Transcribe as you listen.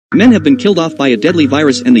Men have been killed off by a deadly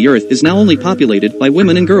virus and the Earth is now only populated by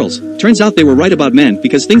women and girls. Turns out they were right about men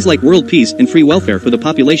because things like world peace and free welfare for the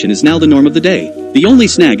population is now the norm of the day. The only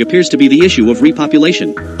snag appears to be the issue of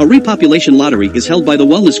repopulation. A repopulation lottery is held by the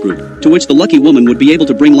Wellness Group, to which the lucky woman would be able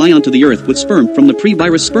to bring Lion to the Earth with sperm from the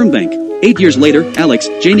pre-virus sperm bank. 8 years later, Alex,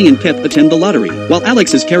 Janie and Pip attend the lottery. While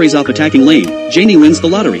Alex carries off attacking Lane, Janie wins the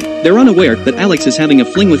lottery. They're unaware that Alex is having a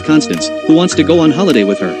fling with Constance, who wants to go on holiday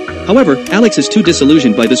with her. However, Alex is too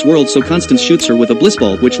disillusioned by this world, so Constance shoots her with a bliss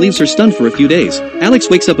ball which leaves her stunned for a few days. Alex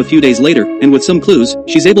wakes up a few days later, and with some clues,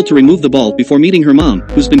 she's able to remove the ball before meeting her mom,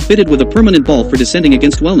 who's been fitted with a permanent ball for descending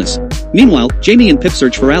against wellness. Meanwhile, Jamie and Pip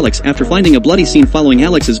search for Alex after finding a bloody scene following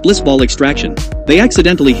Alex's bliss ball extraction. They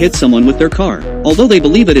accidentally hit someone with their car. Although they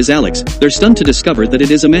believe it is Alex, they're stunned to discover that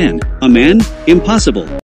it is a man. A man? Impossible.